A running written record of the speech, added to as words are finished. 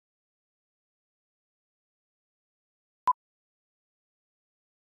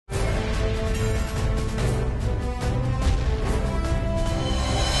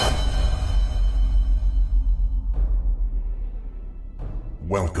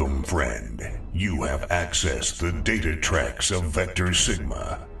Welcome, friend. You have accessed the data tracks of Vector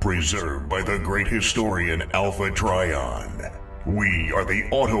Sigma, preserved by the great historian Alpha Trion. We are the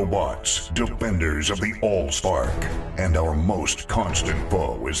Autobots, defenders of the Allspark, and our most constant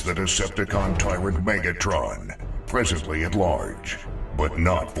foe is the Decepticon tyrant Megatron, presently at large, but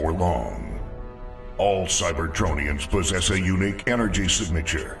not for long. All Cybertronians possess a unique energy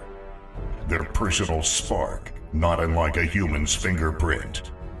signature. Their personal spark, not unlike a human's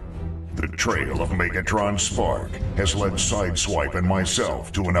fingerprint. The trail of Megatron's spark has led Sideswipe and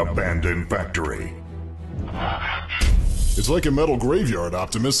myself to an abandoned factory. It's like a metal graveyard,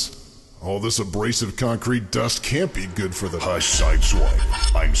 Optimus. All this abrasive concrete dust can't be good for the— Hush,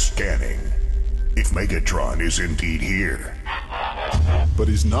 Sideswipe. I'm scanning. If Megatron is indeed here. But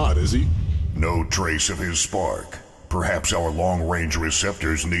he's not, is he? No trace of his spark. Perhaps our long-range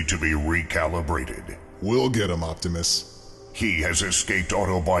receptors need to be recalibrated. We'll get him, Optimus. He has escaped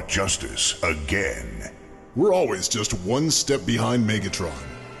Autobot justice again. We're always just one step behind Megatron.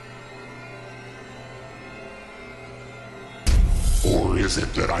 Or is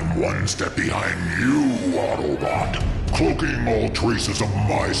it that I'm one step behind you, Autobot? Cloaking all traces of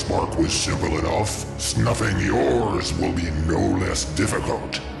my spark was simple enough. Snuffing yours will be no less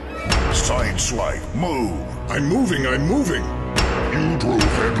difficult. Sideswipe, move! I'm moving! You drove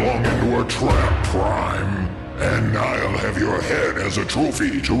headlong into a trap, Prime. And I'll have your head as a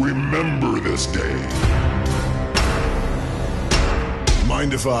trophy to remember this day.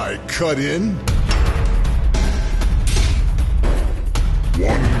 Mind if I cut in?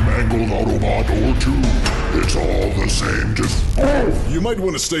 One mangled Autobot or two, it's all the same, just— Oh! You might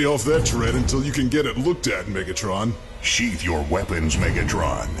want to stay off that tread until you can get it looked at, Megatron. Sheath your weapons,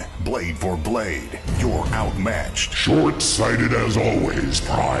 Megatron. Blade for blade, you're outmatched. Short-sighted as always,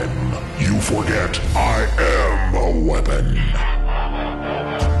 Prime. You forget I am a weapon.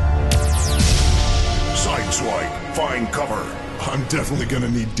 Sideswipe, find cover. I'm definitely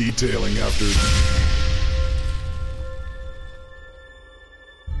gonna need detailing after—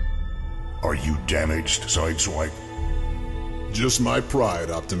 Are you damaged, Sideswipe? Just my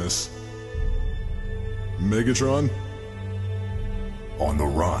pride, Optimus. Megatron? On the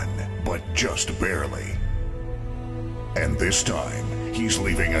run, but just barely. And this time, he's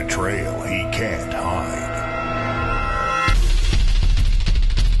leaving a trail he can't hide.